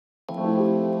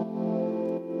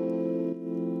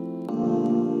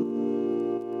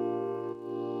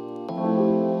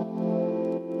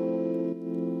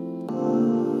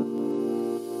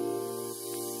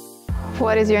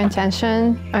What is your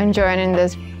intention on joining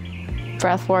this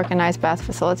breathwork and Icebath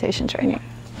facilitation training?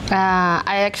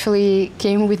 I actually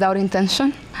came without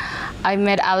intention. I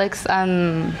met Alex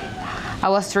and I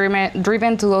was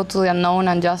driven to go to the unknown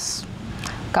and just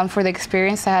come for the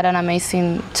experience. I had an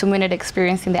amazing 2-minute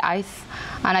experience in the ice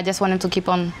and I just wanted to keep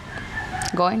on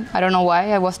going. I don't know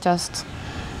why, I was just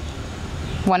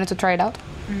wanted to try it out.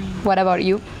 What about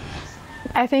you?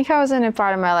 I think I was in a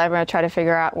part of my life where I tried to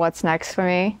figure out what's next for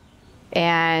me.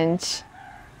 And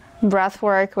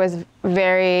breathwork was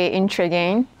very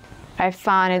intriguing. I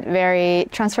found it very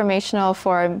transformational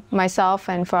for myself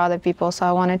and for other people, so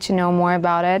I wanted to know more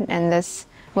about it, and this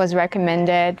was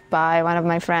recommended by one of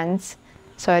my friends,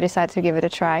 so I decided to give it a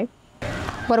try.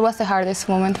 What was the hardest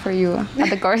moment for you at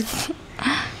the course?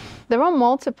 There were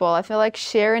multiple. I feel like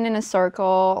sharing in a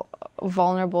circle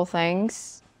vulnerable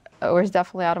things was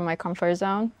definitely out of my comfort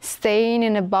zone. Staying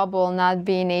in a bubble, not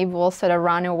being able to sort of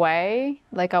run away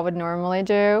like I would normally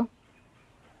do,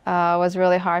 was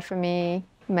really hard for me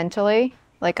mentally.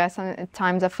 Like at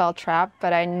times I felt trapped,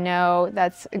 but I know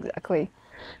that's exactly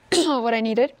what I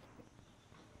needed.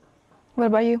 What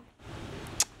about you?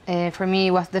 For me,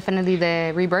 it was definitely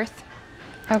the rebirth.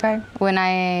 Okay. When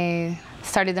I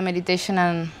started the meditation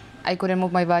and I couldn't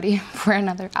move my body for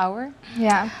another hour.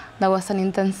 Yeah. That was an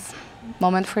intense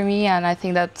moment for me, and I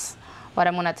think that's what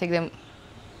I'm gonna take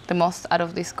the most out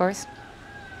of this course.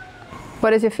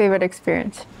 What is your favorite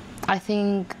experience? I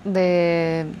think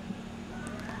the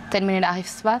 10-minute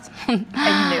ice bath. I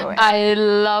knew it. I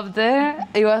loved it.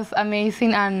 It was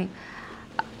amazing, and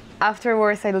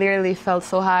afterwards I literally felt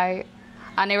so high,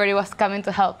 and everybody was coming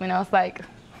to help me, and I was like,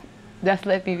 just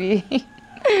let me be.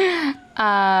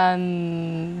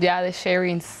 And yeah, the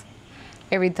sharings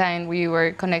every time we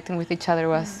were connecting with each other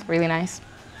was really nice.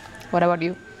 What about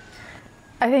you?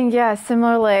 I think, yeah,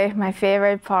 similarly, my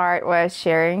favorite part was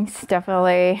sharings.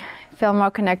 Definitely feel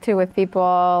more connected with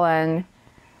people and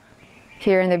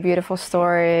hearing the beautiful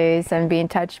stories and being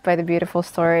touched by the beautiful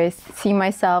stories. See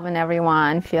myself in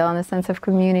everyone, feeling a sense of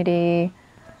community.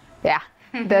 Yeah,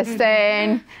 the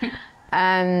same.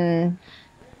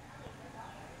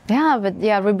 Yeah, but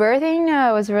yeah, rebirthing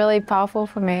was really powerful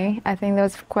for me. I think that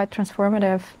was quite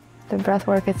transformative, the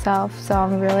breathwork itself. So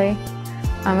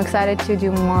I'm excited to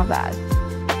do more of that.